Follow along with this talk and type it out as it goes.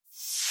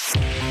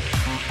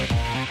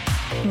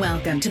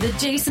Welcome to the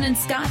Jason and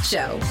Scott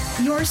Show,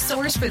 your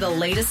source for the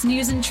latest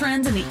news and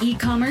trends in the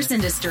e-commerce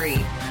industry.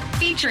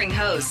 Featuring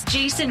host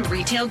Jason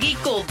Retail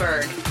Geek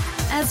Goldberg,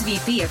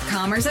 SVP of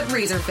Commerce at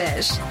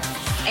Razorfish,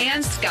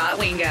 and Scott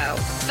Wingo,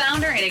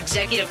 founder and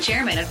executive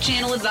chairman of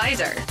Channel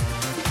Advisor.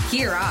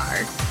 Here are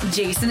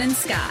Jason and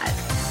Scott.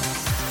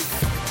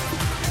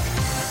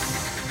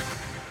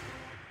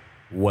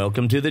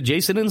 Welcome to the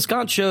Jason and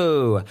Scott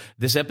Show.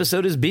 This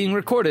episode is being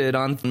recorded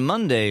on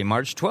Monday,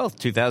 March 12th,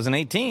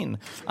 2018.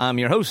 I'm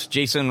your host,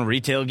 Jason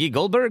Retail Geek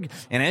Goldberg,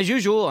 and as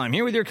usual, I'm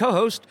here with your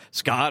co-host,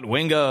 Scott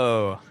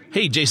Wingo.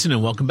 Hey, Jason,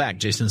 and welcome back,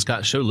 Jason and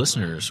Scott Show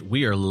listeners.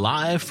 We are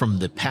live from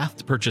the Path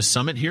to Purchase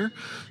Summit here,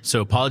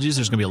 so apologies,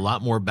 there's going to be a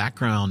lot more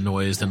background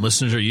noise than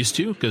listeners are used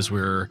to because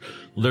we're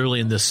literally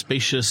in this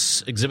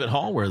spacious exhibit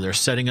hall where they're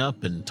setting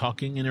up and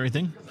talking and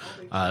everything.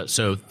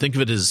 So think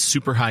of it as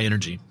super high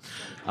energy.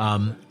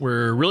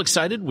 We're real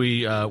excited.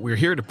 We're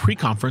here at a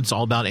pre-conference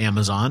all about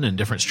Amazon and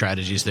different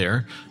strategies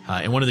there.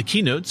 And one of the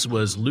keynotes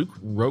was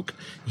Rauch.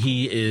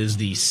 He is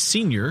the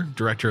Senior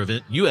Director of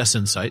U.S.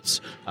 Insights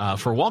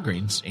for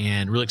Walgreens,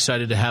 and really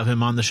excited to have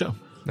him on the show.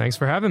 Thanks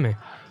for having me.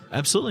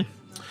 Absolutely.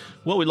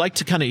 Well, we'd like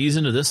to kind of ease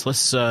into this.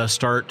 Let's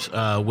start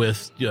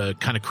with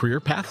kind of career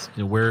path.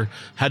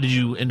 How did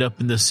you end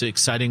up in this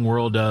exciting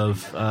world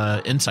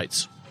of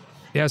insights?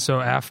 Yeah,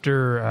 so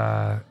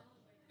after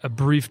a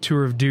brief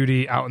tour of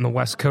duty out on the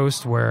West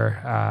Coast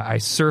where I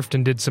surfed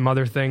and did some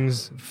other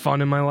things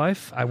fun in my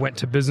life, I went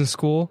to business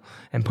school,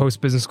 and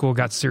post-business school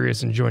got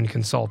serious and joined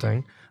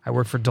consulting. I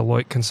worked for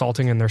Deloitte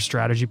Consulting in their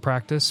strategy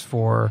practice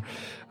for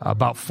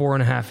about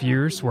 4.5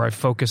 years, where I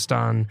focused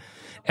on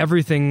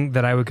everything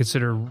that I would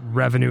consider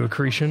revenue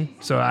accretion.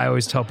 So I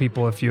always tell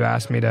people, if you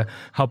ask me to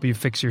help you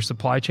fix your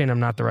supply chain,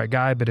 I'm not the right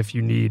guy, but if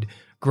you need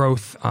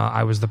growth,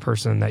 I was the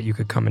person that you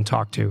could come and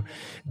talk to.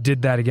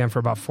 Did that again for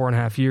about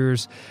 4.5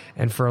 years.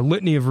 And for a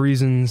litany of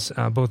reasons,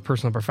 both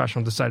personal and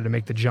professional, decided to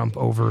make the jump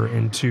over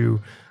into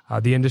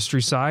the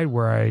industry side,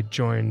 where I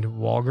joined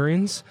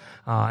Walgreens.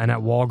 And at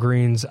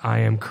Walgreens, I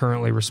am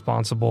currently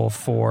responsible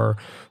for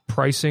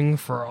pricing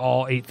for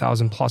all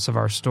 8,000 plus of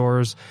our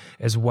stores,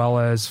 as well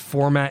as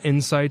format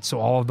insights. So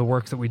all of the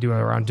work that we do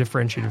around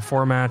differentiated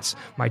formats,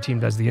 my team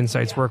does the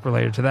insights work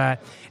related to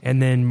that.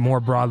 And then more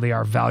broadly,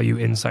 our value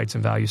insights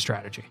and value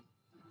strategy.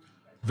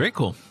 Very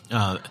cool.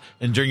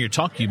 And during your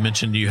talk, you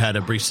mentioned you had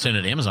a brief stint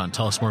at Amazon.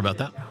 Tell us more about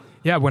that.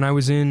 Yeah, when I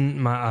was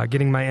in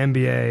getting my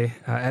MBA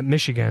at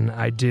Michigan,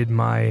 I did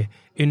my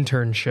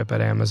internship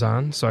at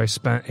Amazon. So I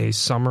spent a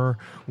summer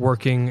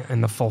working in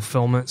the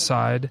fulfillment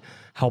side,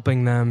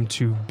 helping them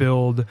to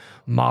build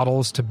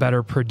models to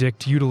better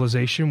predict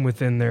utilization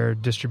within their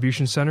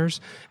distribution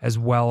centers, as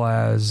well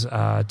as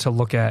to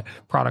look at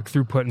product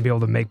throughput and be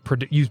able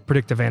to use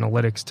predictive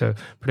analytics to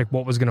predict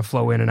what was going to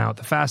flow in and out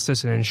the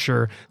fastest and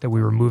ensure that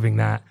we were moving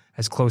that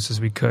as close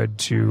as we could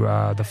to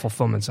the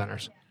fulfillment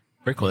centers.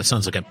 Very cool. That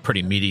sounds like a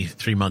pretty meaty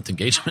 3-month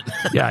engagement.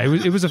 Yeah,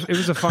 it was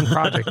a fun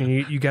project, and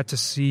you get to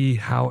see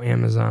how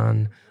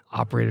Amazon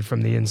operated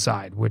from the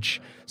inside, which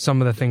some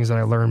of the things that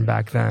I learned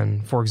back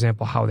then, for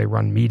example, how they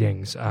run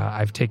meetings,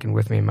 I've taken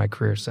with me in my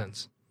career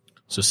since.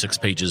 So 6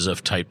 pages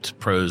of typed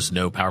prose,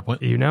 no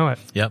PowerPoint? You know it.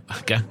 Yep.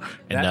 Okay.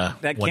 And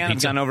that can't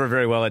have gone over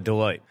very well at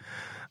Deloitte.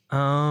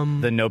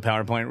 The no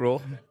PowerPoint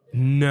rule.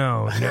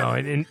 No.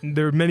 And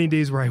there are many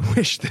days where I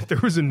wish that there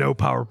was a no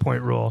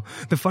PowerPoint rule.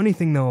 The funny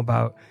thing, though,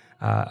 about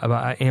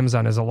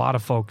Amazon is a lot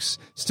of folks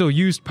still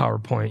used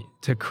PowerPoint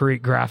to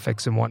create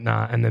graphics and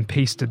whatnot, and then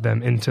pasted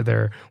them into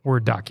their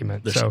Word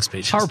document. So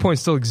PowerPoint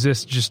still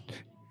exists, just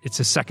it's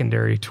a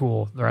secondary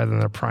tool rather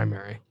than a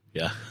primary.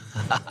 Yeah.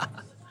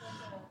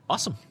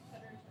 Awesome.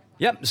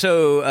 Yep.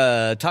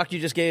 So talk you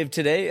just gave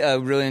today,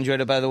 really enjoyed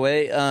it, by the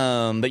way.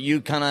 But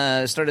you kind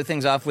of started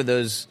things off with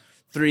those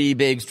 3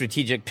 big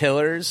strategic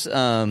pillars.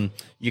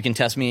 You can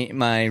test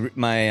my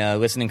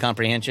listening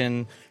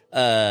comprehension.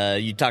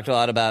 You talked a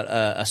lot about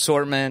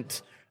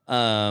assortment,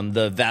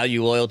 the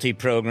value loyalty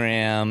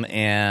program,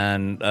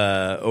 and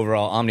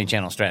overall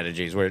omni-channel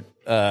strategies.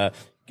 Can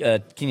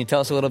you tell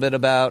us a little bit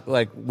about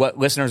what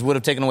listeners would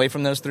have taken away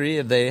from those 3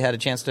 if they had a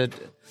chance to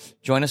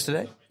join us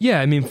today? Yeah,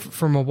 I mean,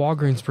 from a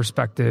Walgreens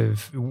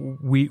perspective,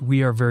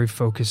 we are very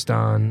focused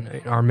on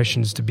our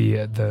missions to be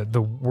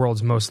the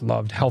world's most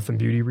loved health and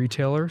beauty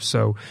retailer.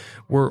 So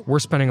we're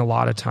spending a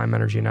lot of time,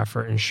 energy, and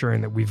effort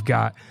ensuring that we've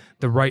got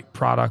the right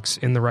products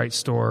in the right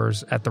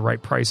stores at the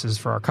right prices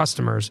for our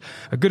customers.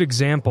 A good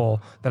example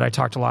that I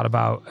talked a lot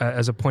about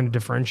as a point of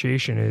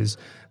differentiation is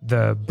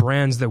the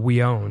brands that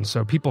we own.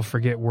 So people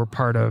forget we're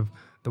part of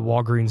the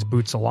Walgreens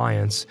Boots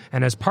Alliance.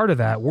 And as part of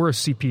that, we're a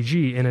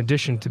CPG in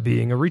addition to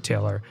being a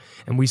retailer.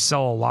 And we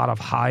sell a lot of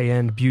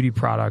high-end beauty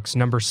products.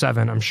 Number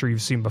 7, I'm sure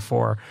you've seen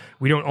before.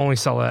 We don't only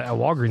sell it at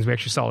Walgreens, we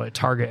actually sell it at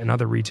Target and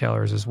other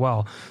retailers as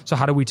well. So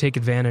how do we take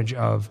advantage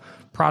of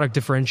product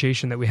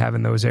differentiation that we have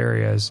in those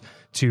areas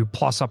to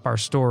plus up our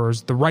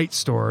stores, the right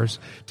stores,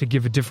 to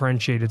give a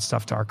differentiated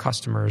stuff to our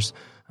customers.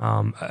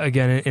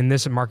 Again, in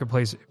this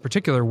marketplace in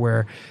particular,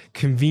 where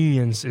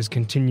convenience is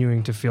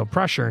continuing to feel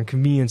pressure, and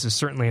convenience is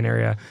certainly an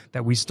area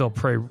that we still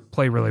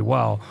play really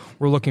well,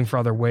 we're looking for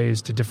other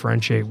ways to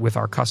differentiate with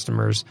our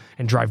customers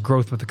and drive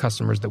growth with the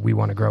customers that we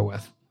want to grow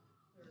with.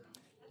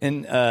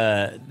 And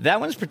that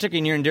one's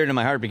particularly near and dear to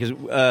my heart because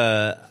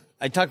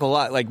I talk a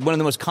lot, like one of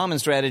the most common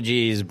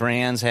strategies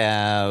brands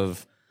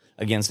have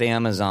against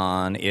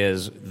Amazon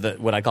is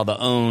what I call the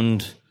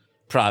owned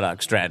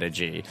product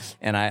strategy.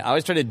 And I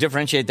always try to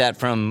differentiate that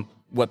from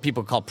what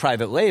people call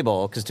private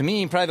label, because to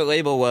me, private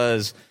label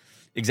was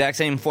exact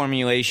same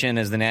formulation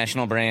as the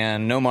national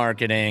brand, no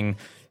marketing.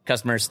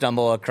 Customers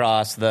stumble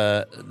across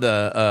the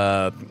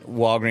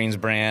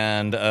Walgreens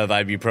brand of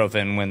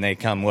ibuprofen when they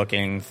come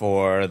looking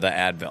for the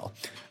Advil.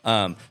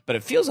 But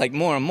it feels like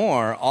more and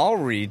more all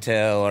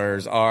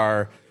retailers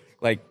are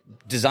like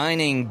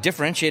designing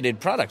differentiated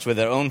products with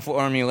their own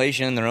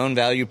formulation, their own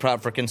value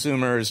prop for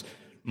consumers,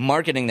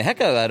 marketing the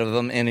heck out of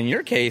them, and in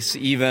your case,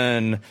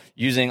 even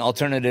using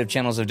alternative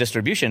channels of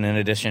distribution in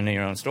addition to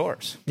your own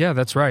stores. Yeah,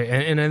 that's right.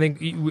 And I think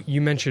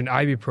you mentioned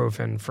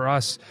ibuprofen. For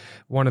us,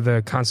 one of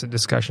the constant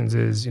discussions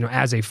is,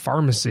 as a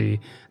pharmacy,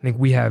 I think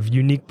we have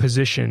unique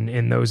position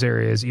in those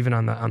areas, even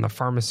on the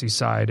pharmacy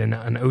side and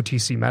an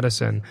OTC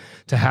medicine,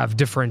 to have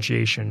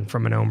differentiation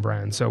from an own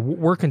brand. So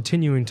we're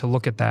continuing to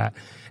look at that.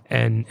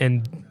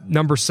 And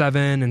Number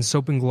 7 and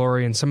Soap and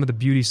Glory and some of the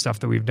beauty stuff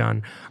that we've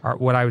done are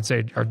what I would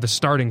say are the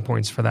starting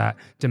points for that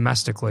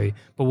domestically,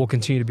 but will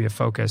continue to be a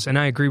focus. And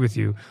I agree with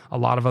you. A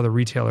lot of other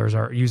retailers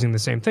are using the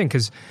same thing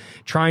because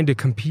trying to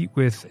compete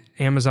with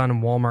Amazon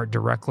and Walmart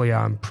directly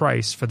on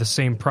price for the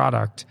same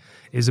product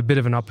is a bit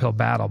of an uphill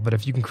battle. But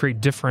if you can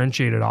create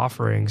differentiated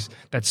offerings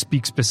that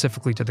speak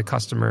specifically to the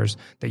customers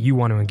that you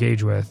want to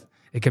engage with,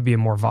 it could be a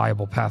more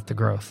viable path to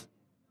growth.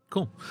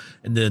 Cool.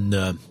 And then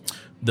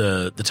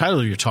the title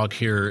of your talk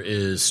here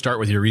is "Start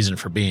with Your Reason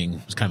for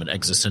Being." It's kind of an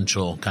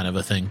existential kind of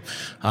a thing.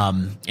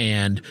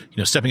 And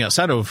stepping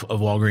outside of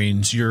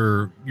Walgreens,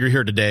 you're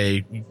here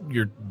today.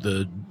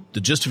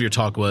 The gist of your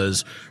talk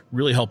was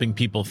really helping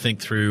people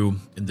think through,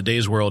 in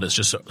today's world, it's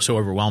just so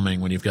overwhelming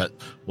when you've got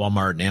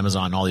Walmart and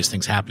Amazon and all these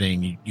things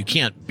happening. You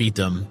can't beat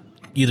them,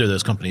 either of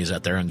those companies,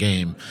 at their own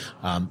game.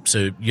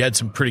 So you had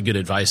some pretty good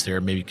advice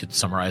there. Maybe you could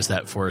summarize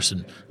that for us.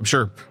 And I'm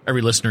sure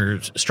every listener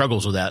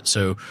struggles with that.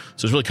 So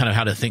it's really kind of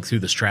how to think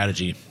through the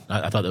strategy.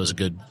 I thought that was a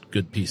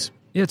good piece.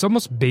 Yeah, it's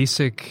almost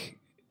basic.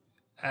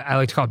 I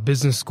like to call it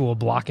business school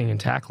blocking and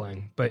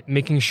tackling, but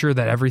making sure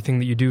that everything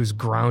that you do is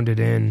grounded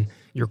in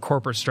your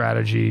corporate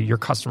strategy, your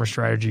customer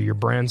strategy, your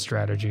brand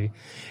strategy,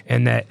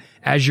 and that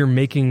as you're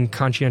making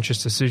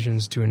conscientious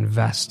decisions to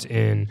invest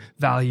in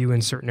value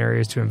in certain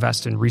areas, to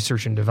invest in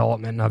research and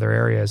development in other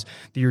areas,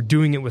 that you're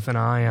doing it with an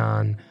eye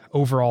on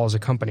overall as a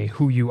company,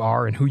 who you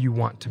are and who you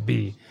want to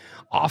be.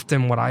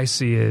 Often what I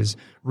see is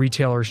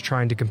retailers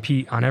trying to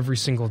compete on every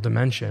single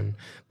dimension,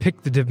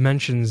 pick the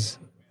dimensions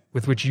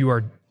with which you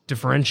are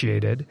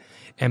differentiated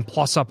and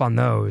plus up on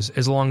those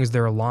as long as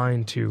they're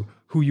aligned to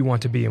who you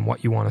want to be and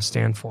what you want to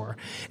stand for.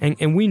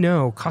 And we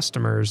know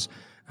customers,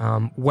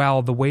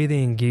 while the way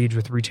they engage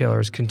with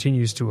retailers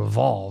continues to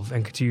evolve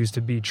and continues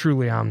to be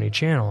truly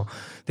omni-channel,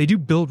 they do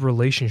build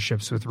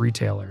relationships with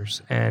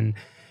retailers. And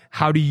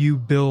how do you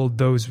build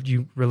those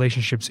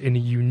relationships in a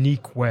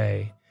unique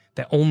way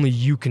that only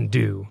you can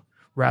do,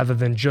 rather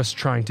than just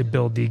trying to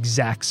build the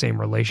exact same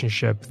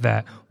relationship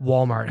that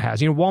Walmart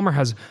has? Walmart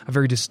has a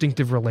very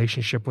distinctive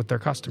relationship with their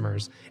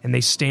customers, and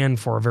they stand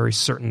for a very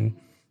certain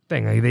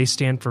thing. They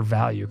stand for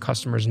value.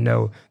 Customers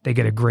know they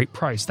get a great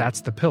price.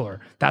 That's the pillar.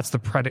 That's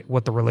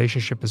what the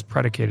relationship is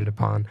predicated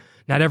upon.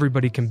 Not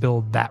everybody can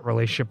build that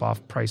relationship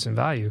off price and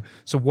value.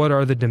 So what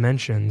are the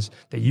dimensions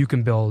that you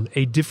can build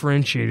a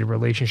differentiated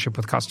relationship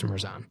with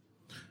customers on?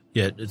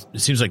 Yeah, it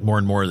seems like more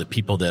and more of the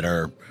people that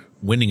are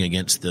winning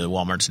against the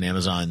Walmarts and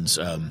Amazons,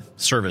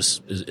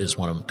 service is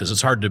one of them, because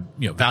it's hard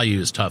to, value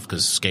is tough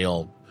because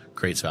scale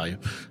creates value.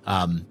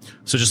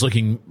 So just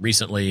looking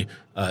recently,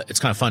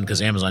 it's kind of fun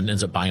because Amazon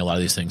ends up buying a lot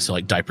of these things. So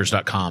like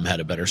diapers.com had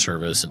a better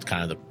service. It's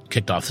kind of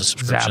kicked off the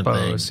subscription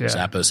Zappos, thing.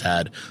 Yeah. Zappos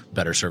had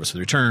better service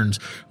with returns.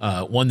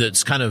 One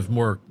that's kind of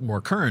more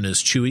current is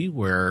Chewy,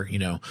 where,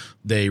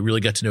 they really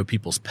get to know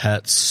people's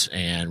pets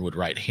and would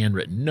write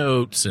handwritten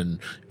notes. And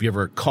if you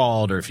ever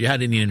called or if you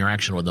had any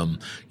interaction with them,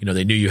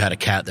 they knew you had a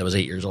cat that was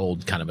 8 years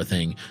old, kind of a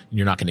thing. And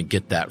you're not going to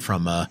get that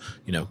from a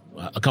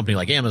company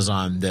like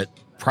Amazon that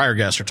prior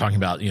guests are talking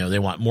about, they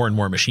want more and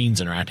more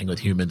machines interacting with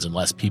humans and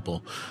less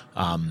people.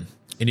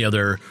 Any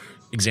other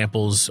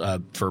examples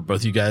for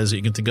both you guys that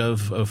you can think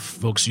of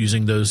folks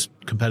using those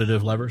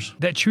competitive levers?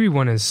 That Chewy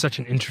one is such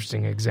an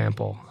interesting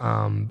example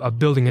of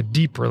building a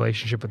deep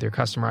relationship with your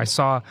customer. I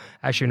saw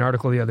actually an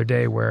article the other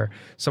day where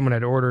someone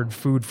had ordered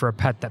food for a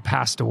pet that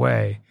passed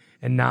away,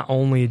 and not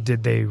only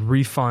did they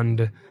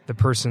refund the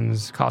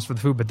person's cost for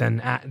the food, but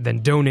then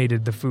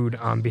donated the food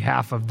on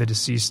behalf of the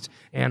deceased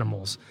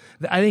animals.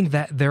 I think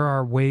that there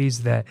are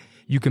ways that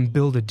you can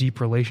build a deep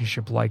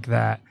relationship like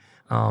that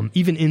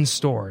even in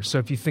store. So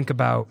if you think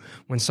about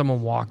when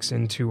someone walks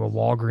into a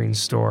Walgreens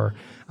store,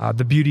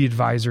 the beauty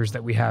advisors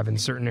that we have in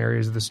certain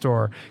areas of the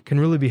store can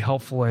really be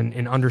helpful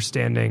in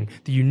understanding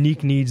the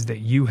unique needs that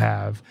you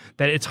have,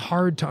 that it's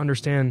hard to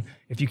understand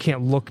if you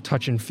can't look,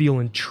 touch, and feel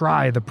and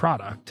try the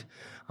product.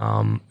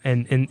 And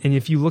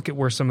if you look at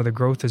where some of the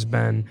growth has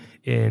been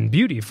in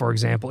beauty, for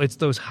example, it's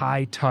those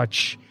high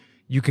touch.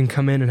 You can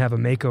come in and have a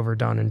makeover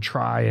done and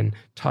try and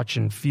touch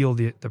and feel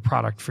the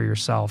product for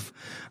yourself.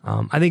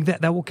 I think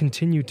that will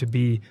continue to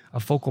be a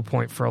focal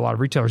point for a lot of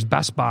retailers.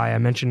 Best Buy, I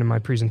mentioned in my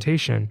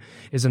presentation,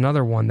 is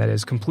another one that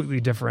is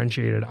completely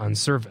differentiated on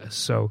service.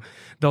 So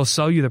they'll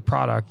sell you the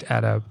product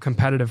at a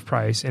competitive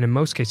price, and in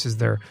most cases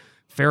they're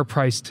fair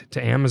priced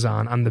to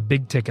Amazon on the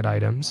big ticket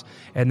items,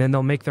 and then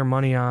they'll make their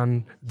money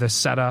on the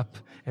setup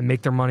and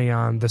make their money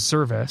on the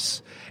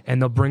service,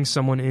 and they'll bring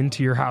someone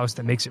into your house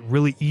that makes it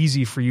really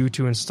easy for you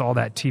to install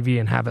that TV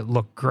and have it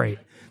look great.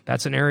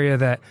 That's an area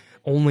that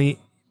only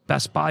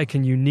Best Buy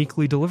can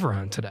uniquely deliver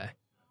on today.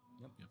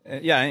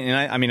 Yeah,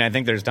 and I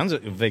think there's tons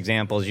of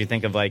examples. You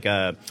think of like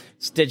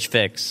Stitch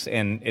Fix,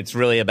 and it's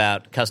really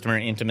about customer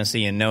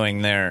intimacy and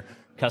knowing their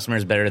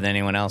customers better than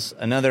anyone else.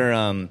 Another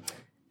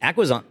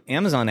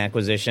Amazon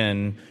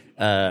acquisition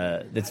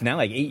that's now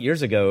like 8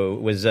 years ago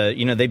was,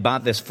 they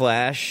bought this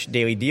Flash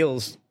daily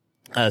deals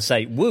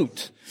site,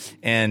 Woot.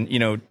 And,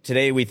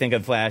 today we think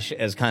of Flash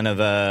as kind of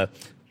a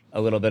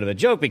little bit of a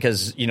joke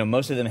because,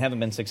 most of them haven't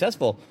been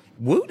successful.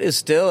 Woot is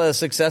still a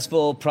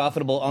successful,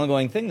 profitable,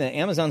 ongoing thing that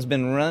Amazon's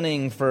been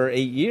running for 8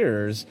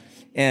 years.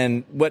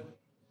 And what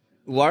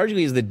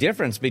largely is the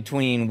difference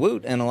between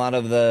Woot and a lot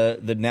of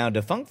the now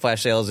defunct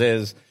Flash sales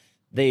is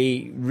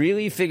they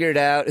really figured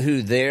out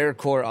who their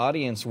core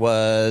audience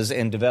was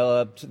and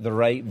developed the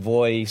right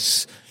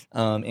voice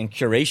and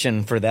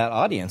curation for that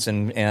audience,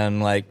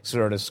 and like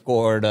sort of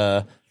scored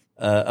a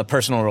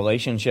personal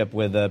relationship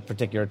with a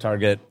particular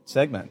target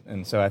segment.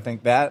 And so I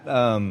think that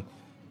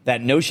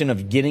that notion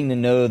of getting to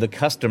know the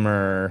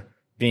customer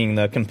being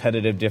the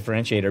competitive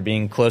differentiator,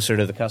 being closer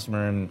to the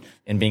customer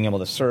and being able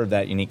to serve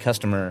that unique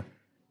customer,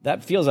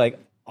 that feels like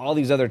all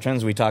these other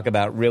trends we talk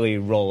about really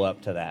roll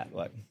up to that.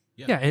 Like.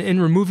 Yeah,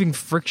 and removing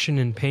friction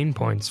and pain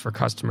points for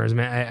customers. I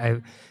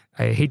mean,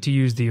 I hate to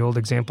use the old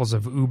examples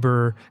of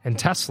Uber and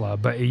Tesla,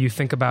 but you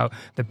think about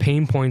the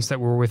pain points that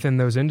were within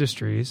those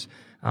industries.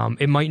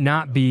 It might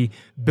not be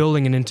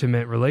building an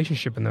intimate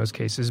relationship in those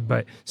cases,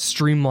 but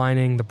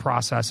streamlining the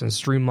process and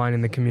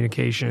streamlining the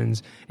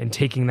communications and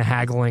taking the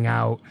haggling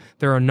out.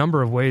 There are a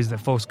number of ways that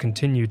folks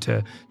continue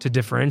to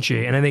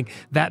differentiate. And I think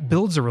that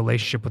builds a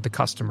relationship with the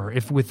customer.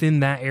 If within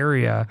that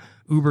area,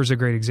 Uber's a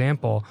great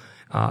example,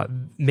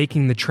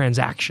 making the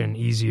transaction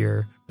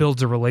easier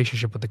builds a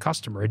relationship with the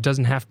customer. It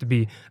doesn't have to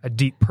be a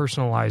deep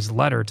personalized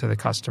letter to the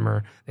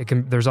customer.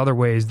 There's other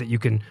ways that you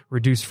can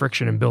reduce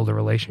friction and build a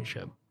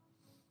relationship.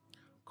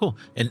 Cool.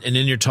 And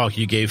in your talk,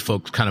 you gave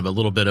folks kind of a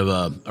little bit of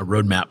a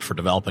roadmap for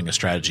developing a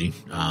strategy.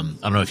 I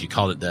don't know if you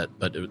called it that,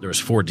 but there was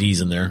 4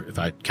 Ds in there, if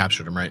I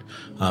captured them right.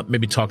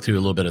 Maybe talk through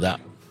a little bit of that.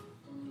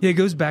 Yeah, it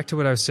goes back to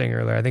what I was saying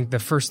earlier. I think the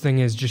first thing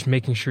is just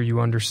making sure you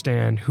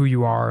understand who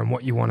you are and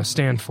what you want to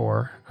stand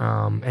for,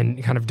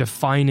 and kind of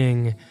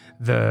defining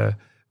the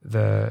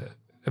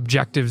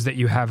objectives that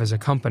you have as a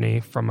company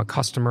from a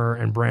customer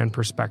and brand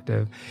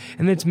perspective.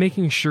 And then it's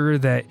making sure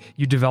that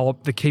you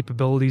develop the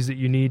capabilities that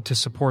you need to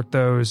support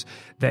those,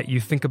 that you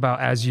think about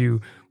as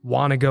you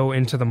want to go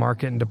into the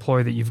market and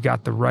deploy, that you've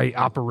got the right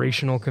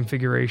operational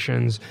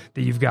configurations,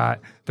 that you've got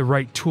the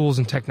right tools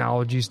and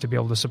technologies to be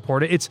able to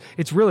support it.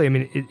 It's really, I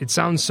mean, it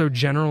sounds so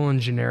general and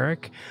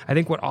generic. I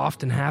think what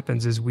often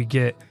happens is we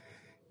get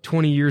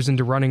 20 years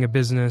into running a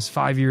business,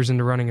 5 years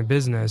into running a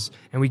business,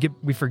 and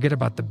we forget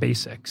about the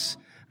basics.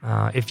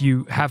 If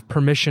you have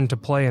permission to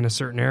play in a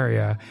certain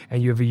area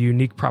and you have a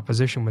unique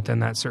proposition within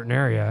that certain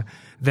area,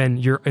 then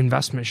your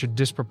investment should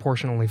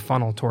disproportionately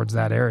funnel towards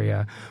that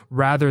area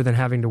rather than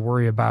having to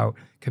worry about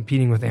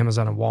competing with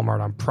Amazon and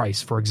Walmart on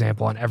price, for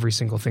example, on every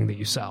single thing that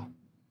you sell.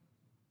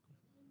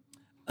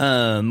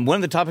 One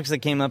of the topics that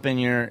came up in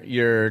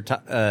your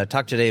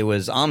talk today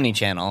was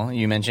omnichannel.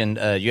 You mentioned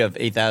you have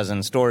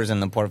 8,000 stores in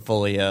the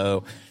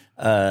portfolio.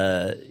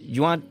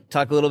 You want to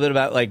talk a little bit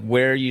about like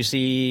where you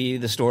see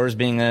the stores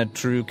being a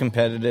true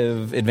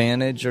competitive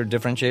advantage or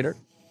differentiator?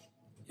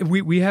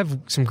 We have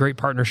some great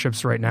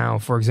partnerships right now,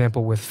 for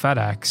example, with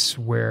FedEx,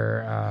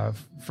 where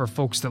for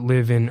folks that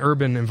live in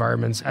urban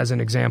environments, as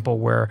an example,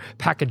 where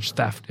package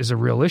theft is a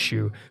real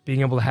issue,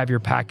 being able to have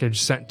your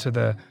package sent to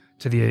the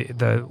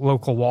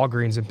local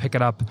Walgreens and pick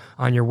it up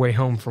on your way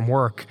home from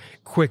work,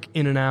 quick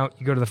in and out,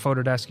 you go to the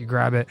photo desk, you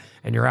grab it,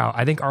 and you're out.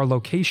 I think our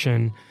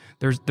location,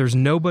 there's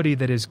nobody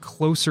that is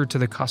closer to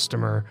the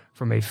customer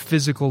from a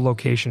physical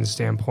location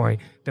standpoint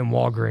than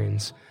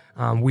Walgreens.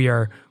 We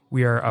are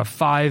a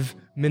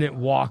 5-minute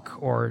walk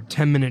or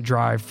 10-minute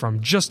drive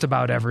from just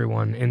about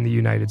everyone in the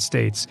United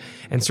States.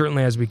 And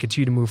certainly as we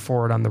continue to move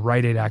forward on the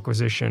Rite Aid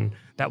acquisition,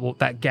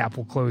 that gap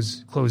will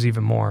close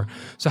even more.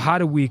 So how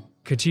do we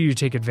continue to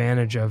take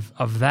advantage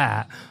of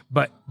that,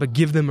 but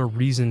give them a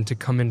reason to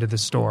come into the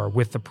store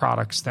with the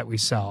products that we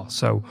sell.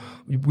 So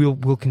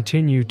we'll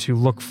continue to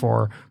look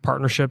for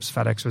partnerships.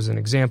 FedEx was an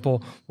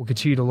example. We'll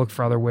continue to look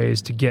for other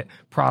ways to get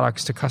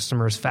products to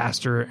customers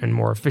faster and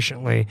more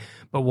efficiently,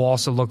 but we'll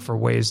also look for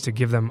ways to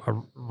give them a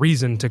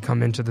reason to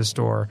come into the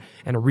store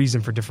and a reason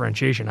for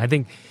differentiation. I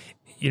think,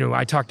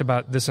 I talked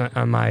about this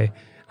on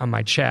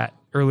my chat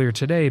earlier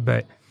today,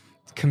 but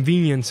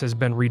convenience has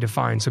been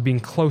redefined. So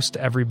being close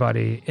to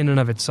everybody in and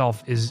of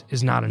itself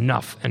is not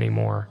enough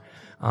anymore.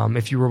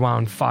 If you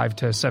rewound 5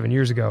 to 7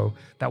 years ago,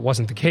 that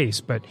wasn't the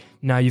case. But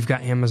now you've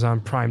got Amazon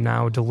Prime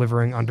Now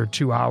delivering under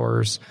 2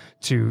 hours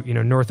to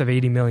north of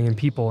 80 million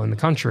people in the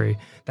country.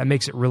 That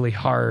makes it really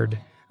hard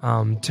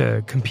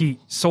to compete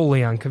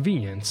solely on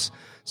convenience.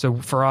 So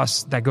for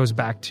us, that goes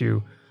back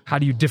to how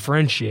do you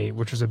differentiate,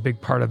 which was a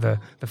big part of the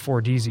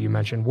 4Ds that you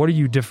mentioned. What are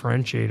you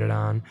differentiated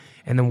on?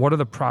 And then what are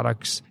the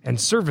products and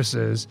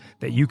services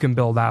that you can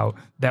build out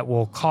that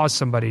will cause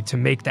somebody to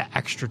make that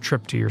extra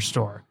trip to your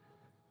store?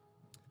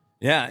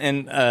 Yeah,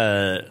 and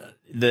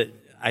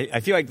I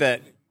feel like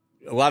that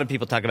a lot of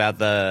people talk about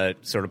the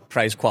sort of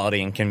price,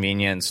 quality, and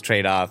convenience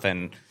trade-off,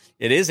 and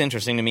it is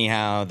interesting to me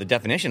how the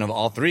definition of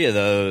all three of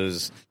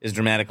those is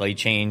dramatically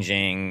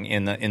changing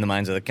in the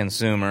minds of the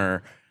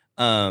consumer.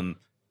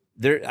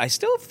 I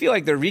still feel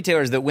like there are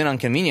retailers that win on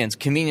convenience.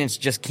 Convenience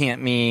just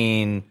can't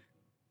mean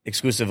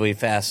exclusively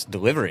fast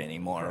delivery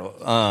anymore.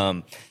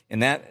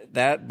 And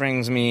that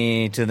brings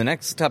me to the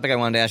next topic I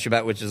wanted to ask you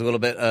about, which is a little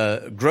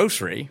bit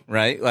grocery,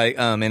 right?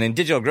 And in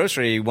digital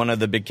grocery, one of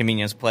the big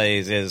convenience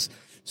plays is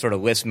sort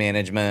of list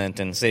management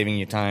and saving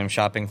you time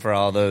shopping for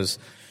all those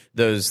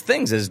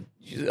things is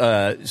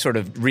sort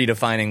of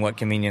redefining what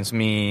convenience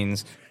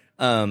means.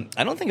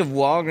 I don't think of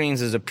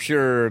Walgreens as a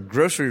pure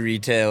grocery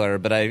retailer,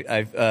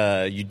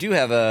 but you do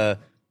have a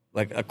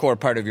core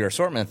part of your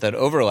assortment that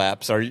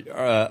overlaps. Are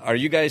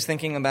you guys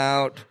thinking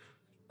about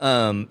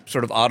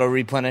sort of auto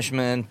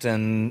replenishment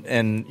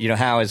and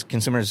how as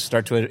consumers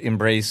start to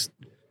embrace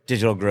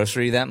digital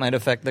grocery that might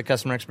affect the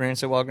customer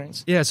experience at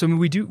Walgreens? Yeah, so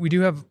we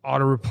do have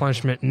auto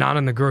replenishment, not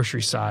on the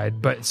grocery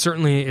side, but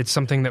certainly it's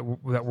something that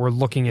we're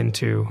looking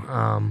into.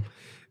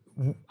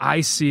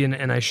 I see,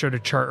 and I showed a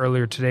chart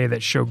earlier today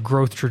that showed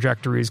growth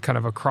trajectories kind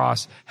of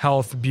across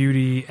health,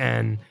 beauty,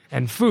 and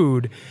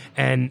food.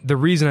 And the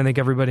reason I think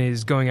everybody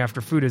is going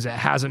after food is it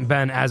hasn't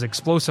been as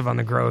explosive on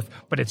the growth,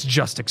 but it's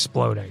just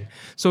exploding.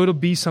 So it'll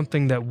be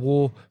something that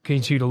we'll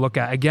continue to look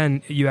at.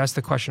 Again, you asked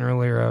the question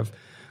earlier of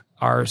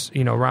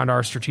around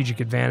our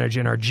strategic advantage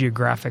in our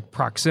geographic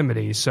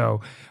proximity.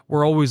 So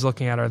we're always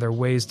looking at, are there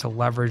ways to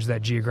leverage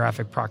that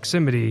geographic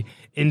proximity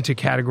into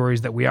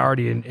categories that we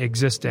already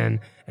exist in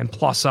and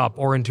plus up,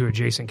 or into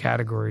adjacent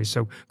categories.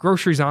 So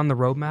grocery's on the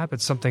roadmap.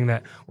 It's something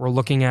that we're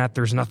looking at.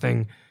 There's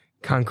nothing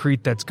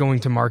concrete that's going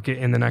to market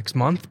in the next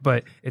month,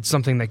 but it's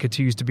something that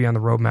continues to be on the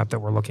roadmap that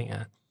we're looking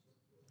at.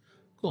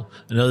 Cool.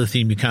 Another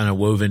theme you kind of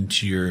wove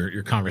into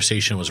your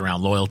conversation was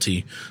around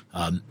loyalty.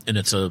 And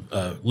it's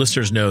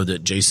listeners know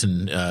that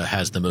Jason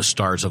has the most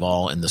stars of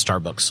all in the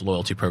Starbucks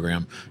loyalty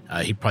program.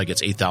 He probably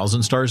gets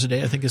 8,000 stars a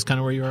day, I think is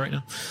kind of where you are right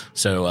now.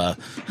 So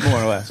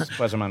more or less,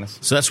 plus or minus.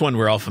 So that's one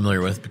we're all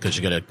familiar with because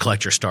you got to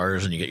collect your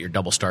stars and you get your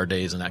double star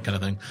days and that kind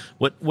of thing.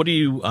 What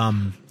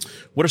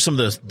are some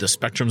of the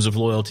spectrums of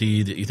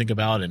loyalty that you think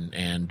about,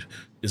 and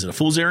is it a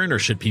fool's errand, or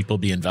should people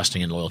be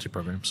investing in loyalty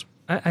programs?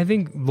 I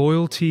think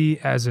loyalty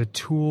as a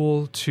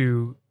tool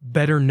to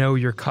better know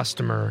your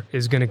customer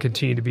is going to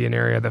continue to be an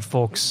area that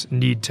folks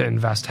need to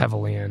invest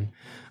heavily in.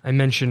 I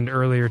mentioned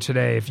earlier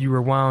today, if you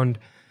rewound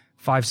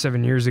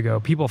 5-7 years ago,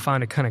 people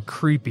found it kind of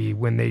creepy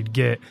when they'd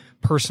get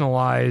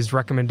personalized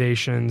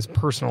recommendations,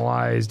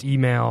 personalized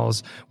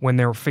emails, when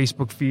their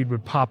Facebook feed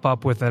would pop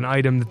up with an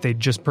item that they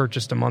just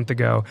purchased a month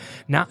ago.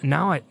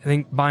 Now I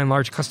think by and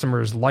large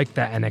customers like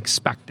that and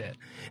expect it.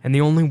 And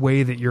the only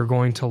way that you're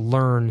going to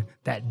learn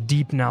that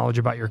deep knowledge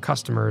about your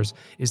customers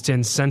is to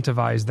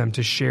incentivize them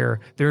to share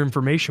their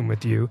information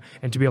with you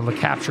and to be able to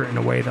capture it in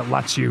a way that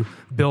lets you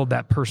build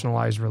that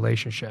personalized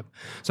relationship.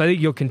 So I think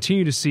you'll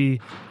continue to see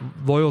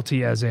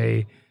loyalty as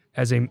a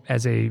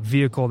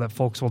vehicle that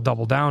folks will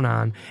double down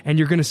on, and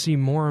you're going to see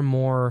more and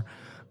more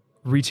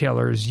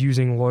retailers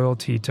using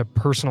loyalty to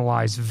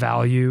personalize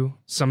value.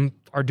 Some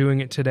are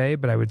doing it today,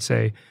 but I would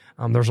say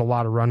there's a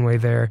lot of runway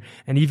there,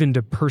 and even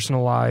to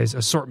personalize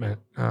assortment.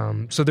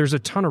 So there's a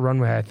ton of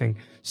runway, I think,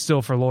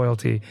 still for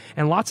loyalty,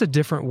 and lots of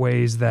different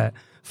ways that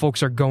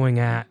folks are going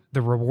at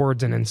the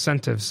rewards and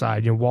incentive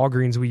side.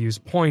 Walgreens, we use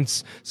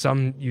points.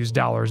 Some use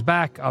dollars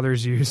back.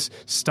 Others use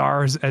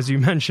stars, as you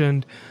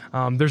mentioned.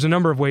 There's a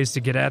number of ways to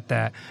get at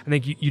that. I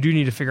think you do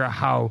need to figure out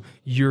how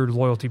your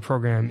loyalty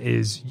program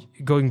is,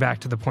 going back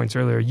to the points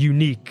earlier,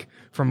 unique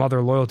from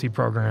other loyalty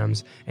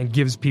programs and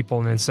gives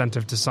people an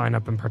incentive to sign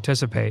up and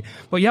participate.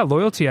 But yeah,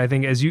 loyalty, I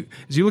think, as you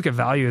look at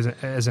value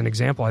as an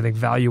example, I think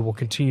value will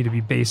continue to be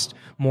based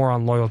more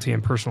on loyalty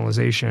and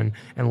personalization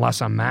and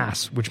less on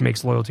mass, which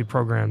makes loyalty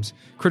programs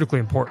critically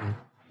important.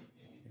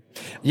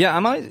 Yeah,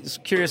 I'm always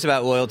curious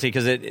about loyalty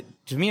because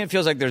to me it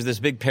feels like there's this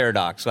big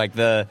paradox. Like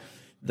the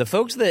the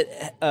folks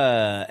that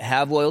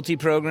have loyalty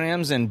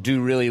programs and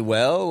do really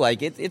well,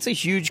 like it's a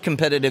huge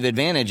competitive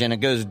advantage, and it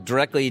goes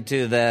directly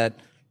to that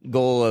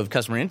goal of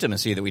customer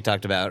intimacy that we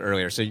talked about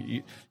earlier. So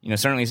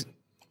certainly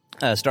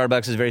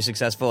Starbucks is very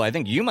successful. I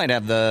think you might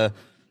have the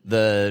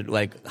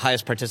like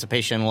highest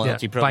participation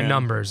loyalty program by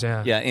numbers,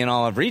 in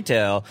all of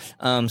retail.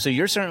 So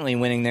you're certainly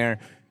winning there.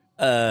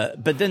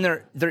 But then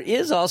there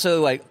is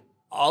also like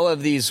all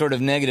of these sort of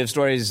negative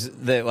stories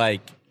that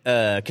like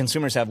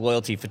consumers have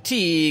loyalty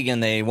fatigue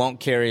and they won't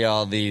carry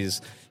all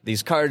these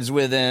cards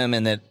with them,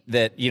 and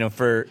that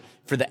for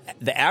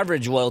the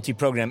average loyalty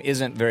program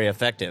isn't very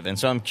effective. And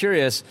so I'm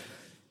curious,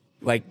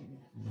 like,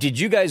 did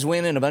you guys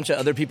win and a bunch of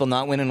other people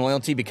not win in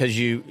loyalty because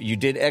you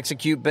did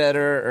execute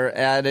better or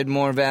added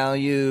more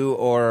value,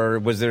 or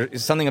was there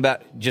something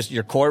about just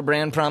your core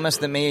brand promise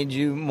that made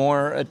you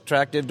more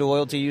attractive to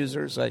loyalty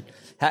users? Like,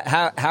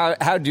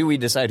 how do we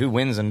decide who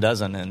wins and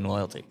doesn't in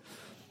loyalty?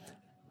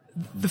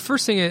 The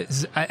first thing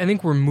is, I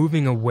think we're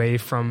moving away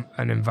from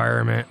an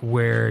environment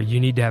where you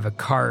need to have a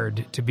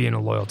card to be in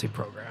a loyalty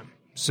program.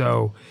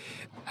 So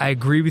I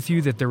agree with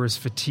you that there was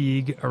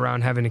fatigue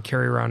around having to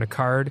carry around a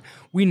card.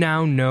 We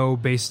now know,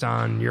 based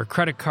on your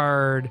credit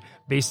card,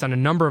 based on a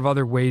number of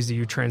other ways that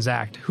you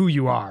transact, who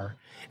you are.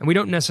 And we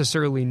don't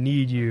necessarily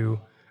need you,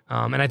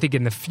 and I think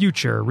in the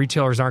future,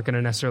 retailers aren't going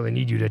to necessarily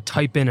need you to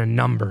type in a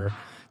number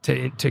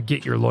to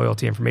get your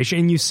loyalty information.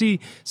 And you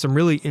see some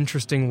really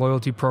interesting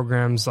loyalty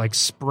programs like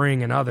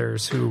Spring and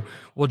others who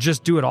will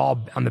just do it all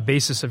on the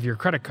basis of your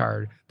credit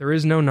card. There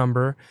is no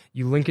number.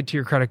 You link it to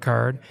your credit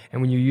card,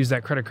 and when you use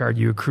that credit card,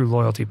 you accrue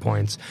loyalty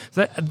points.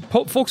 So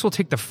folks will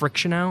take the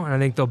friction out, and I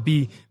think there'll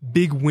be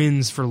big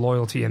wins for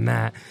loyalty in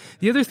that.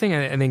 The other thing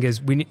I think is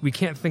we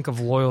can't think of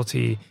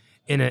loyalty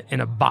in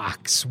a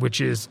box, which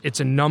is it's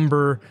a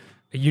number,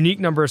 a unique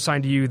number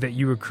assigned to you that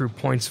you accrue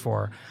points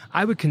for.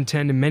 I would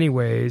contend in many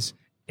ways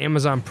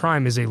Amazon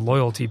Prime is a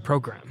loyalty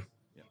program.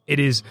 It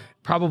is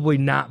probably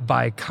not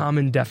by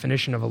common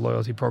definition of a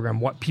loyalty program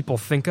what people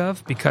think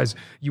of, because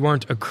you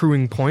aren't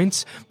accruing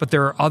points, but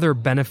there are other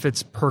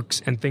benefits,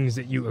 perks, and things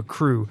that you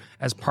accrue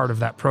as part of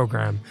that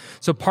program.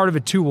 So part of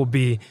it too will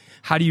be,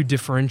 how do you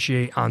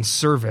differentiate on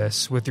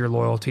service with your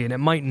loyalty? And it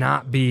might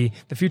not be,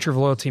 the future of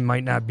loyalty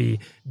might not be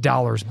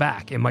dollars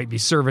back. It might be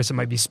service, it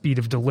might be speed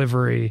of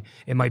delivery,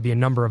 it might be a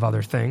number of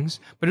other things,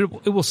 but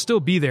it will still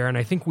be there. And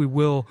I think we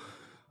will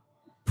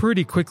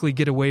pretty quickly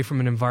get away from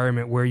an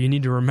environment where you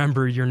need to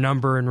remember your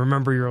number and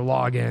remember your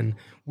login.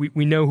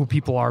 We know who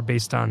people are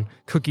based on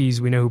cookies.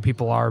 We know who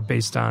people are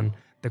based on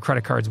the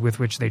credit cards with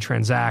which they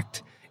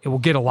transact. It will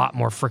get a lot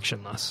more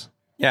frictionless.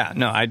 Yeah,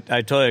 no, I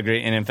totally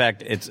agree. And in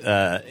fact, it's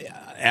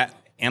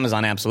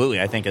Amazon absolutely,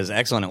 I think, is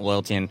excellent at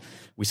loyalty. And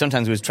we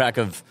sometimes lose track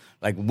of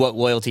like what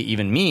loyalty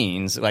even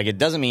means. Like, it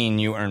doesn't mean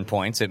you earn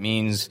points. It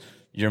means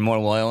you're more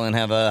loyal and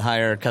have a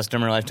higher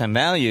customer lifetime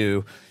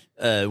value.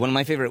 One of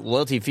my favorite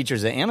loyalty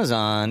features at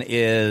Amazon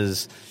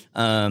is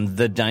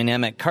the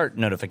dynamic cart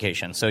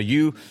notification. So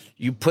you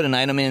put an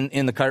item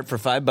in the cart for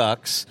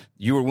 $5.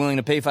 You were willing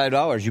to pay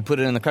 $5. You put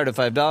it in the cart at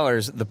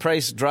 $5. The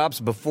price drops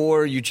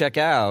before you check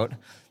out,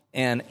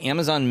 and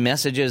Amazon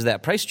messages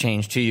that price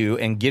change to you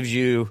and gives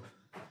you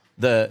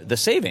the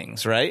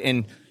savings, right?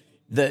 And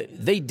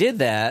they did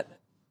that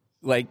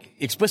like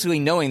explicitly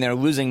knowing they're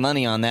losing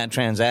money on that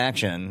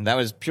transaction. That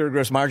was pure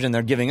gross margin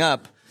they're giving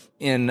up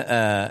in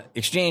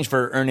exchange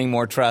for earning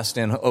more trust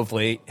and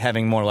hopefully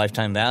having more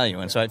lifetime value.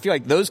 And so I feel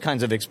like those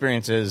kinds of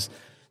experiences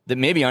that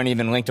maybe aren't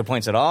even linked to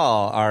points at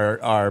all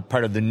are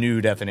part of the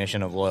new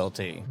definition of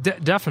loyalty.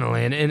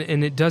 Definitely.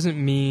 And it doesn't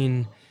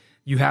mean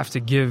you have to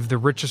give the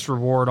richest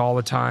reward all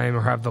the time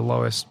or have the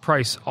lowest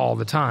price all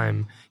the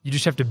time. You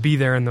just have to be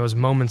there in those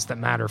moments that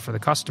matter for the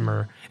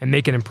customer and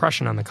make an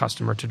impression on the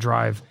customer to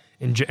drive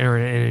and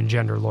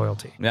engender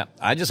loyalty. Yeah,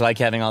 I just like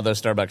having all those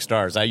Starbucks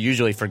stars. I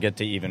usually forget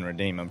to even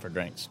redeem them for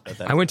drinks.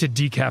 I went to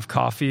decaf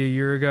coffee a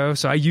year ago,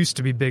 so I used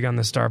to be big on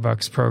the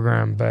Starbucks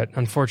program, but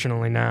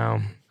unfortunately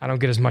now I don't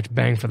get as much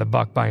bang for the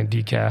buck buying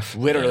decaf.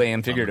 Literally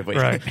and figuratively.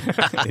 Right.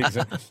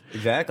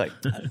 Exactly.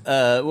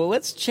 Well,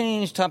 let's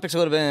change topics a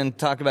little bit and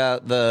talk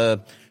about the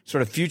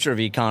sort of future of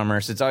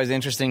e-commerce. It's always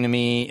interesting to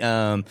me.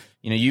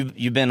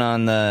 You've been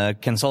on the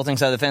consulting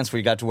side of the fence where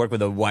you got to work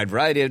with a wide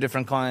variety of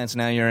different clients.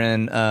 Now you're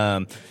in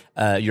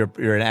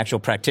you're an actual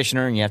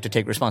practitioner and you have to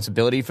take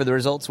responsibility for the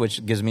results,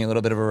 which gives me a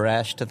little bit of a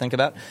rash to think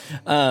about.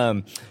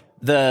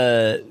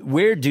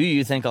 Where do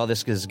you think all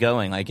this is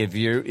going? Like, if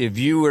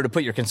you were to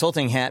put your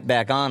consulting hat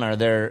back on, are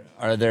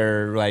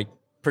there like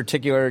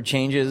particular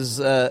changes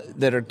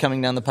that are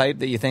coming down the pipe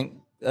that you think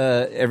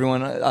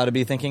everyone ought to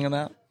be thinking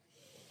about?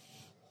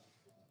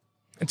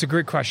 It's a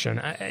great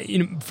question.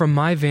 From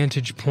my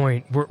vantage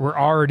point, we're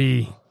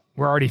already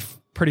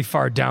pretty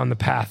far down the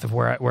path of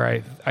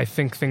where I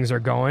think things are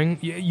going.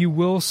 You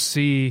will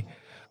see,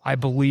 I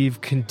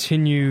believe,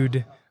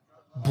 continued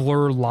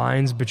blur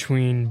lines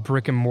between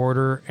brick and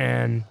mortar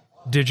and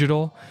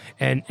digital,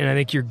 and I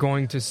think you're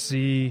going to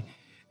see,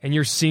 and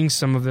you're seeing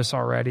some of this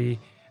already,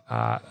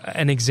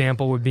 An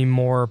example would be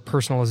more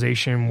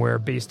personalization, where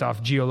based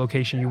off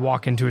geolocation, you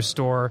walk into a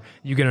store,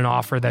 you get an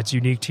offer that's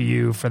unique to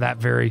you for that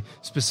very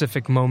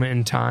specific moment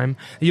in time.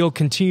 You'll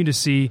continue to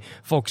see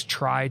folks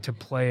try to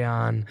play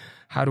on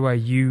how do I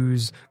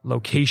use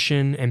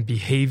location and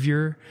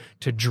behavior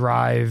to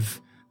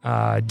drive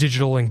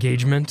digital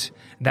engagement.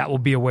 That will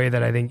be a way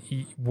that I think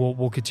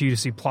we'll continue to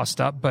see plussed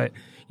up. But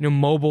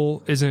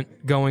mobile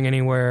isn't going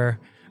anywhere.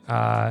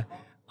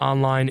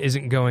 Online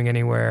isn't going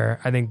anywhere.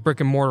 I think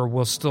brick and mortar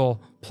will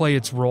still play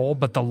its role,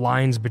 but the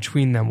lines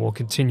between them will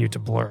continue to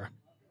blur.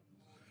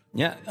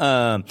 Yeah.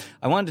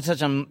 I wanted to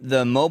touch on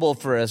the mobile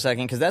for a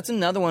second, because that's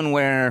another one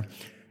where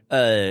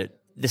the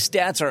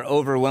stats are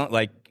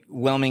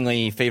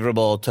overwhelmingly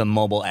favorable to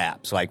mobile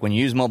apps. Like when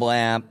you use mobile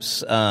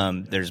apps,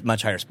 there's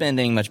much higher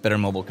spending, much better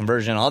mobile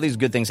conversion. All these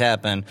good things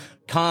happen,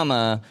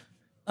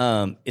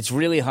 it's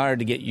really hard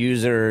to get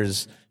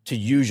users to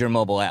use your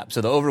mobile app.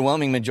 So the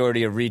overwhelming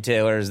majority of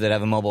retailers that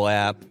have a mobile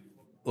app,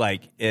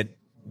 it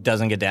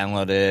doesn't get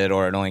downloaded,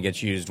 or it only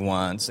gets used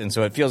once. And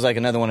so it feels like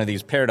another one of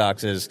these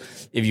paradoxes.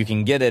 If you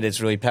can get it,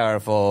 it's really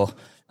powerful.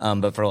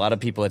 But for a lot of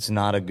people, it's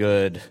not a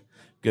good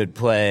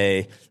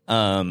play.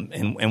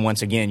 And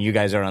once again, you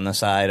guys are on the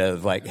side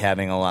of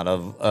having a lot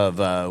of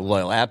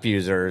loyal app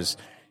users.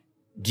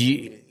 Do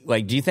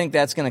you think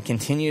that's going to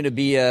continue to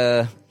be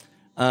a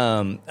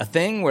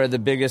thing where the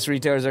biggest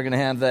retailers are going to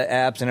have the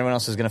apps and everyone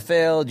else is going to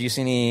fail? Do you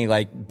see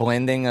any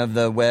blending of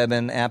the web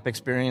and app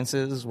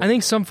experiences? I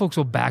think some folks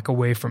will back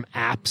away from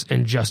apps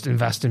and just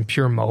invest in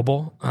pure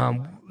mobile.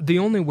 The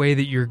only way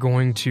that you're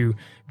going to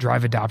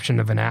drive adoption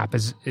of an app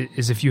is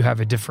if you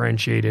have a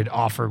differentiated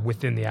offer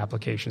within the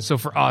application. So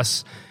for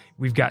us,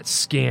 we've got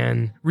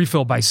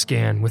refill by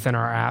scan within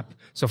our app.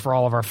 So for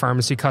all of our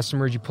pharmacy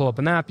customers, you pull up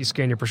an app, you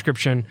scan your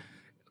prescription,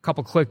 a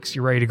couple clicks,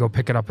 you're ready to go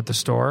pick it up at the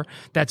store.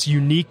 That's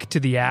unique to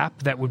the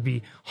app. That would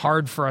be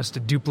hard for us to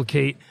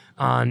duplicate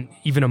on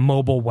even a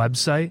mobile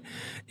website.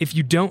 If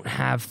you don't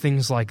have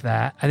things like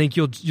that, I think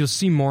you'll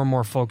see more and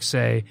more folks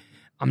say,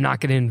 I'm not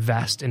going to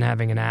invest in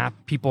having an app.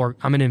 I'm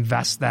going to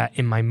invest that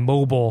in my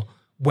mobile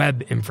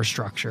web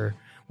infrastructure,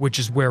 which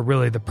is where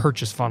really the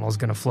purchase funnel is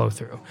going to flow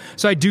through.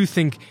 So I do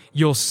think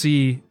you'll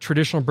see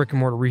traditional brick and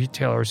mortar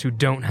retailers who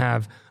don't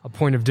have a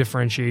point of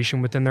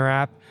differentiation within their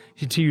app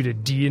continue to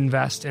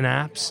de-invest in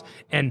apps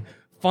and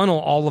funnel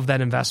all of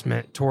that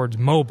investment towards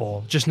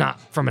mobile, just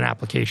not from an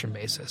application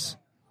basis.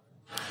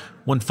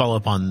 One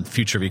follow-up on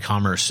future of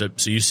e-commerce.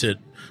 So you sit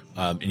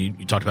and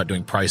you talked about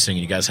doing pricing,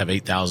 and you guys have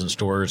 8,000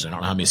 stores, and I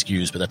don't know how many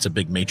SKUs, but that's a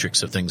big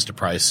matrix of things to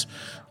price.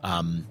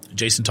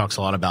 Jason talks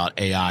a lot about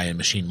AI and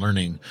machine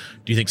learning.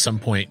 Do you think some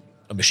point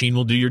a machine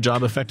will do your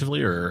job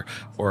effectively, or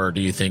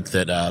do you think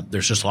that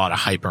there's just a lot of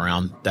hype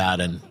around that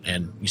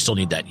and you still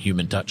need that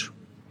human touch?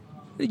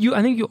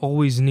 I think you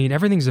always need,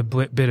 everything's a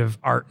bit of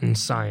art and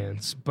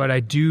science, but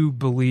I do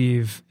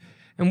believe,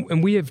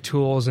 and we have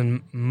tools,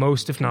 and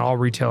most, if not all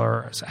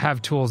retailers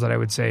have tools that I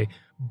would say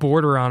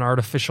border on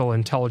artificial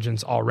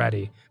intelligence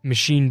already,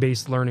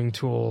 machine-based learning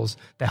tools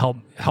that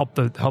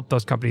help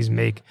those companies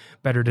make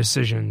better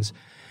decisions.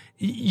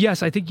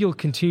 Yes, I think you'll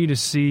continue to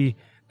see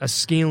a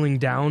scaling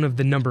down of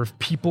the number of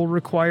people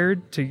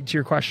required, to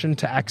your question,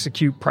 to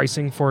execute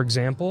pricing, for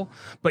example,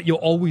 but you'll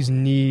always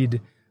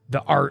need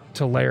the art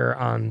to layer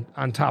on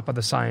top of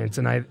the science.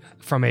 And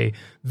from a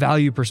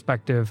value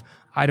perspective,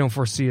 I don't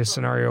foresee a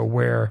scenario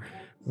where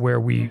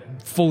we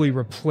fully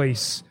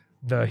replace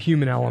the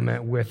human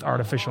element with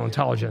artificial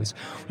intelligence.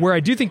 Where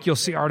I do think you'll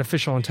see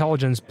artificial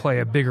intelligence play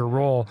a bigger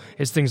role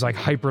is things like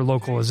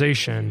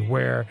hyper-localization,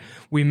 where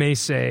we may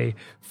say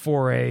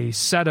for a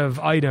set of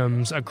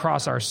items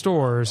across our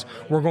stores,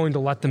 we're going to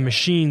let the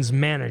machines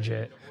manage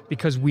it,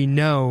 because we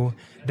know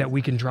that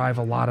we can drive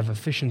a lot of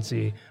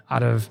efficiency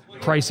out of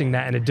pricing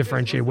that in a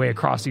differentiated way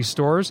across these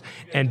stores,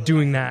 and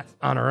doing that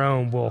on our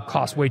own will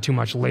cost way too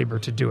much labor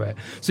to do it.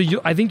 So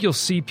I think you'll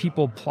see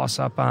people plus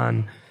up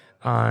on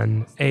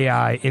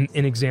AI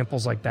in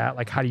examples like that,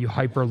 like how do you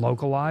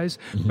hyper-localize?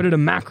 Mm-hmm. But at a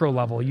macro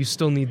level, you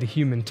still need the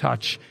human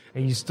touch,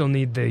 and you still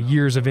need the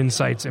years of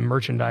insights and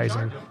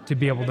merchandising to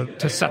be able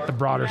to set the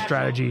broader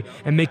strategy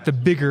and make the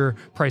bigger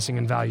pricing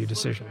and value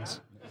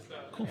decisions.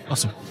 Cool.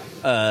 Awesome.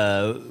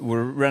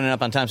 We're running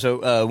up on time,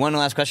 so one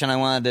last question I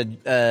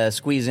wanted to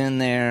squeeze in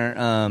there.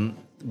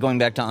 Going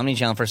back to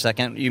omnichannel for a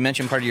second, you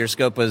mentioned part of your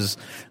scope was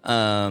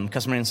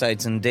customer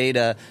insights and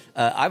data.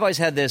 I've always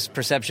had this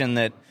perception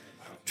that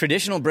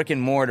traditional brick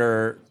and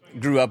mortar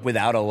grew up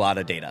without a lot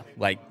of data.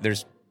 Like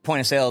there's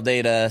point of sale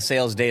data,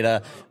 sales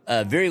data,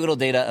 very little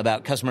data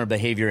about customer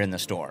behavior in the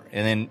store.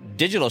 And then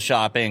digital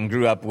shopping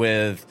grew up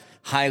with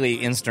highly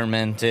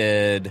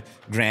instrumented,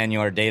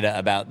 granular data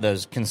about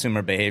those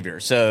consumer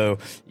behaviors. So,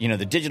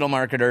 the digital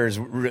marketers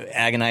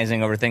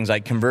agonizing over things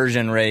like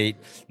conversion rate.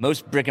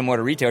 Most brick and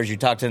mortar retailers, you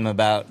talk to them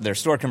about their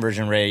store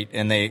conversion rate,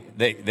 and they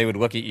would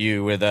look at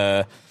you with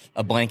a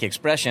blank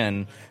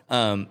expression.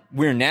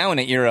 We're now in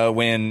an era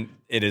when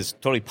it is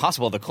totally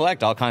possible to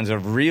collect all kinds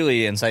of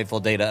really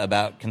insightful data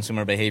about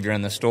consumer behavior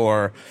in the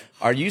store.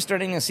 Are you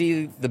starting to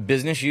see the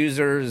business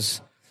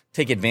users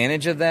take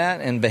advantage of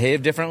that and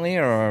behave differently,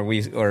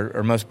 or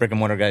are most brick and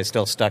mortar guys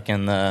still stuck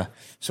in the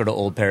sort of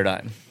old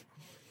paradigm?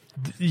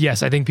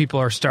 Yes, I think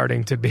people are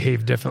starting to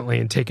behave differently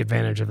and take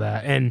advantage of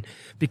that. And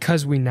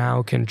because we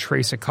now can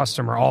trace a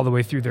customer all the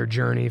way through their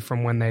journey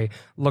from when they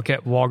look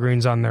at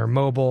Walgreens on their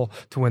mobile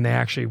to when they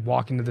actually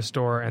walk into the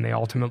store and they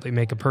ultimately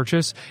make a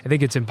purchase, I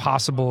think it's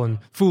impossible and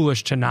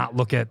foolish to not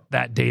look at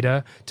that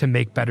data to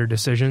make better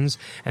decisions.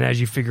 And as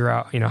you figure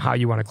out, how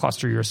you want to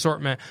cluster your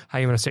assortment, how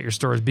you want to set your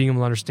stores, being able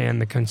to understand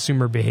the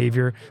consumer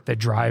behavior that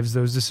drives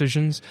those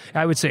decisions,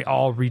 I would say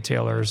all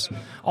retailers,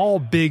 all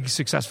big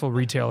successful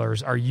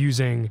retailers are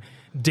using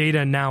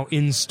data now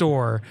in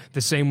store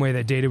the same way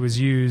that data was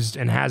used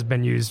and has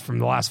been used from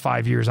the last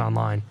 5 years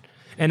online.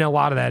 And a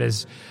lot of that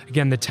is,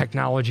 again, the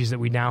technologies that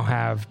we now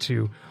have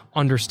to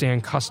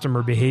understand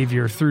customer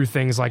behavior through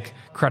things like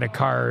credit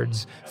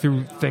cards,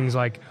 through things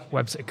like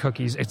website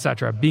cookies,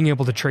 etc. Being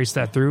able to trace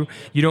that through,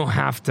 you don't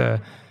have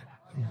to,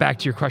 back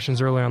to your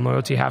questions earlier on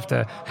loyalty, have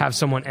to have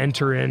someone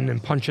enter in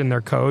and punch in their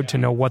code to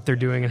know what they're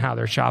doing and how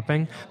they're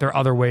shopping. There are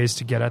other ways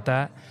to get at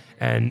that.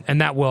 And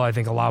that will, I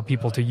think, allow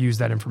people to use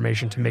that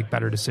information to make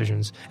better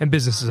decisions. And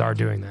businesses are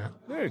doing that.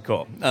 Very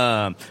cool.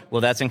 Well,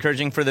 that's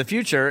encouraging for the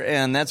future,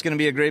 and that's going to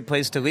be a great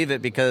place to leave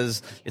it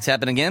because it's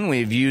happened again.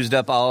 We've used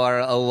up all our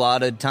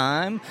allotted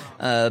time.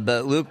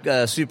 But Luke,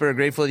 super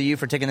grateful to you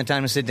for taking the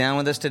time to sit down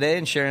with us today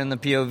and sharing the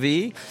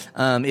POV.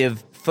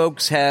 If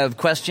folks have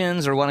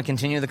questions or want to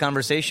continue the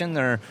conversation,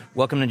 they're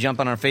welcome to jump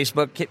on our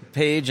Facebook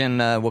page, and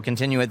we'll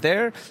continue it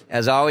there.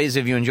 As always,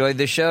 if you enjoyed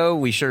this show,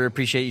 we sure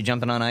appreciate you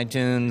jumping on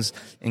iTunes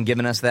and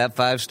giving us that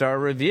 5-star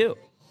review.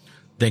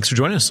 Thanks for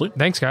joining us, Luke.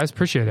 Thanks, guys.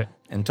 Appreciate it.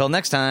 Until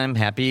next time,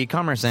 happy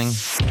commercing.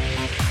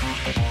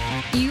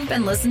 You've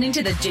been listening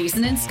to The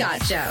Jason and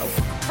Scott Show.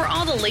 For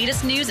all the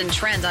latest news and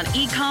trends on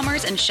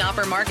e-commerce and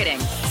shopper marketing,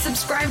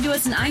 subscribe to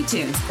us on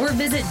iTunes or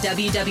visit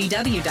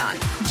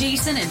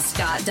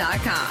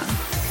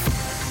www.jasonandscott.com.